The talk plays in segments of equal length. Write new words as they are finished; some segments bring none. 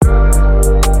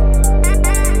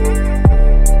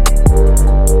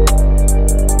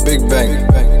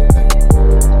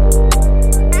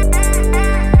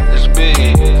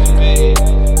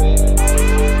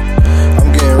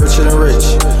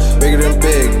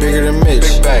bigger than Mitch.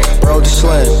 Roll the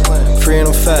slam, free and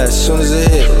I'm fast, soon as it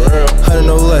hit. 100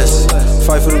 no less.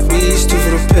 Fight for the bees, 2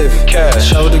 for the piff.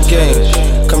 Shout with the game,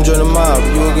 come join the mob,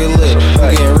 you will get lit.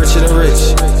 I'm getting richer than rich,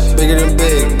 bigger than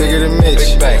big, bigger than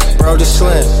Mitch. Roll the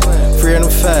slam, free and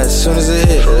I'm fast, soon as it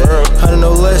hit. 100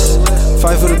 no less.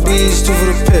 Fight for the bees, 2 for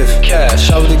the piff.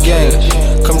 Shout with the game,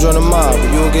 come join the mob,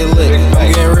 you will get lit. I'm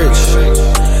getting rich.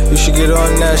 You should get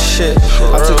on that shit.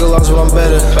 I took a loss, but I'm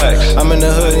better. I'm in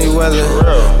the hood, any weather.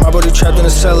 My body trapped in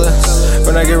the cellar.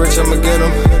 When I get rich, I'ma get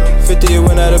them. 50 it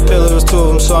went at a pill, it was 2 of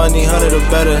them, so I need 100 or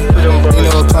better. You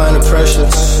know, applying the pressure.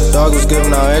 Dog was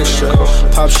giving out extra.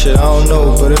 Pop shit, I don't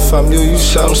know, but if I'm you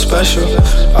something special.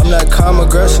 I'm that calm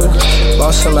aggressor.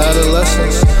 Lost some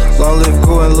adolescence. Long live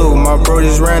Goo and Lou. My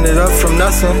brodies ran it up from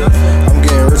nothing. I'm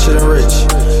getting richer than rich.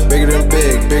 Bigger than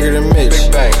big, bigger than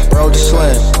Mitch. Roll the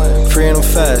slam, free and I'm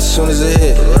fast, soon as it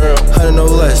hit. 100 no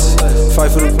less. Fight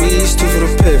for the bees, 2 for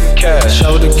the piff.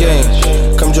 Shout with the game,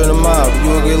 come join the mob, you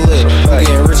will get lit. I'm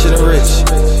getting richer than rich,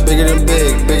 bigger than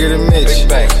big, bigger than Mitch.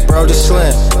 Roll the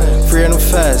slam, free and I'm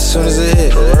fast, soon as it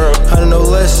hit. 100 no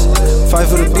less. Fight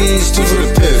for the bees, 2 for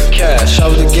the piff.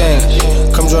 Shout with the game,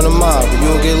 come join the mob, you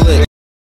will get lit.